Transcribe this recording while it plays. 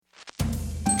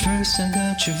First I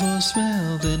got your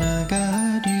voicemail, then I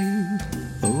got you.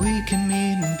 We can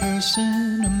meet in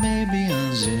person or maybe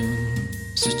on Zoom.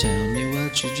 So tell me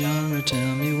what's your genre,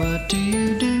 tell me what do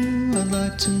you do? I'd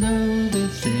like to know the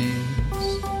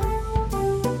things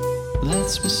that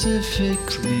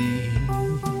specifically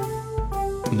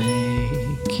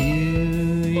make you.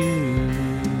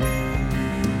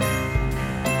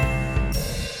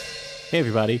 Hey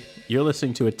everybody, you're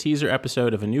listening to a teaser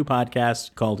episode of a new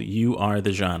podcast called You Are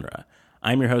the Genre.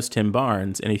 I'm your host, Tim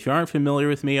Barnes, and if you aren't familiar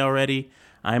with me already,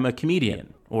 I'm a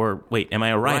comedian. Or wait, am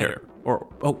I a writer?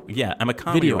 I'm a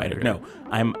comedy writer. No,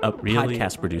 I'm a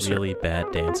podcast producer. Really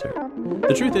bad dancer.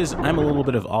 The truth is, I'm a little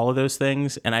bit of all of those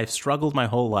things, and I've struggled my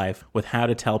whole life with how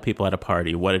to tell people at a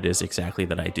party what it is exactly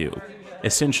that I do.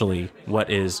 Essentially, what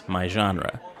is my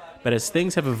genre? But as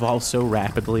things have evolved so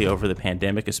rapidly over the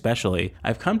pandemic especially,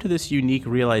 I've come to this unique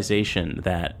realization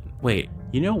that, wait,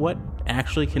 you know what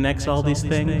actually connects all these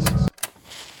things?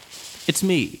 It's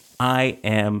me. I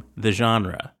am the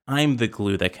genre. I'm the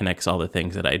glue that connects all the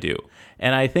things that I do.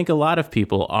 And I think a lot of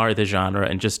people are the genre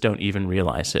and just don't even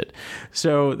realize it.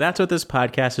 So that's what this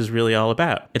podcast is really all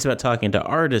about. It's about talking to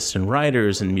artists and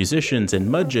writers and musicians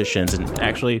and magicians, and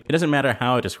actually, it doesn't matter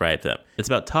how I describe them. It's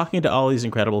about talking to all these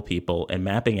incredible people and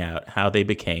mapping out how they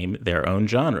became their own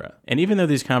genre. And even though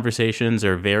these conversations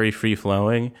are very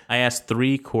free-flowing, I asked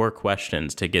 3 core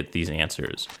questions to get these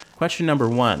answers. Question number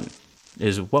 1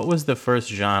 is, what was the first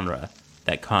genre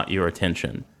that caught your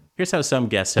attention? Here's how some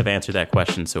guests have answered that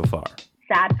question so far.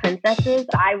 Sad princesses.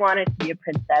 I wanted to be a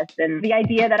princess, and the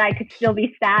idea that I could still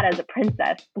be sad as a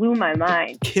princess blew my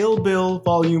mind. Kill Bill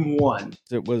Volume 1.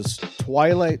 It was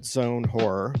Twilight Zone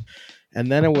horror,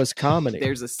 and then it was comedy.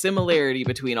 There's a similarity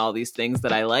between all these things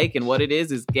that I like, and what it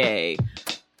is gay.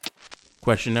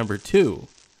 Question number 2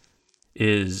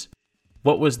 is,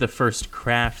 what was the first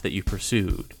craft that you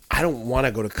pursued? I don't want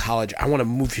to go to college. I want to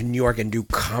move to New York and do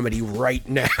comedy right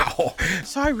now.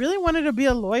 So I really wanted to be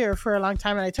a lawyer for a long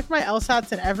time, and I took my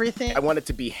LSATs and everything. I wanted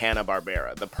to be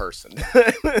Hanna-Barbera, the person.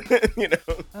 You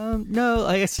know? No,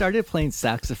 I started playing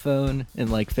saxophone in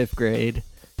like 5th grade,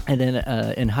 and then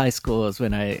in high school is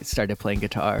when I started playing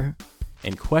guitar.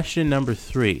 And question number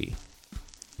 3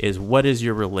 is, what is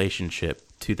your relationship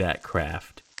to that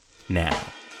craft now?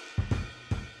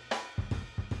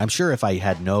 I'm sure if I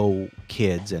had no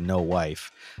kids and no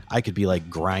wife, I could be like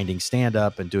grinding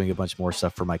stand-up and doing a bunch more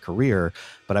stuff for my career,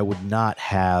 but I would not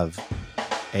have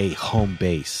a home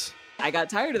base. I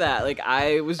got tired of that. Like,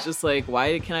 I was just like,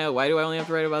 why do I only have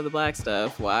to write about the black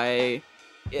stuff? Why?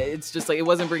 It's just like, it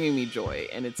wasn't bringing me joy.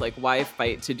 And it's like, why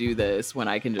fight to do this when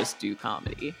I can just do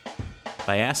comedy?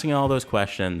 By asking all those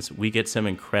questions, we get some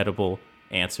incredible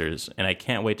answers, and I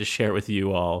can't wait to share with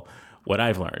you all what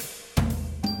I've learned.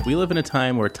 We live in a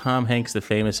time where Tom Hanks, the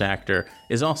famous actor,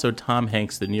 is also Tom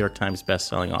Hanks, the New York Times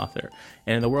bestselling author.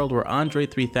 And in the world where Andre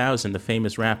 3000, the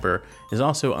famous rapper, is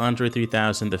also Andre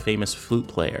 3000, the famous flute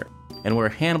player. And where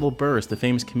Hannibal Buress, the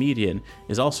famous comedian,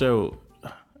 is also...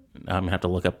 I'm going to have to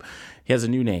look up... He has a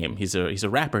new name. He's a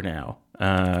rapper now.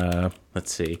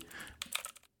 Let's see.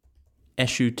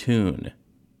 Eshu Toon.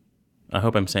 I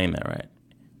hope I'm saying that right.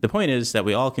 The point is that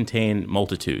we all contain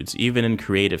multitudes, even in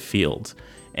creative fields.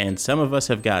 And some of us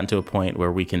have gotten to a point where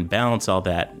we can balance all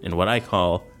that in what I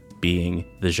call being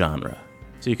the genre.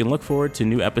 So you can look forward to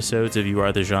new episodes of You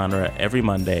Are the Genre every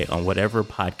Monday on whatever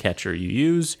podcatcher you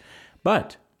use.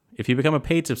 But if you become a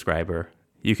paid subscriber,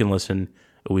 you can listen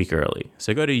a week early.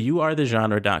 So go to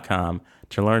youarethegenre.com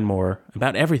to learn more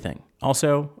about everything.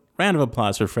 Also, round of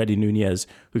applause for Freddie Nunez,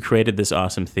 who created this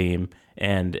awesome theme,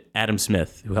 and Adam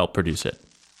Smith, who helped produce it.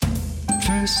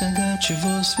 First I got your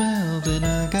voicemail, then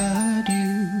I got you.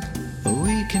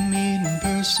 We can meet in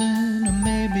person or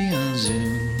maybe on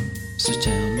Zoom. So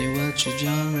tell me what's your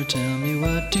genre, tell me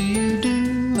what do you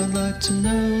do? I'd like to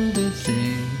know the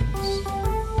things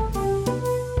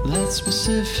that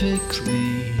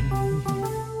specifically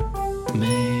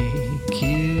make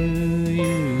you.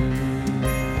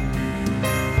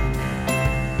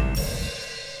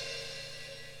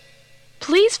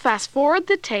 Please fast forward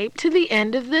the tape to the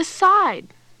end of this side.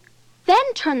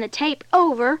 Then turn the tape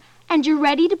over and you're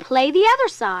ready to play the other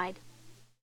side.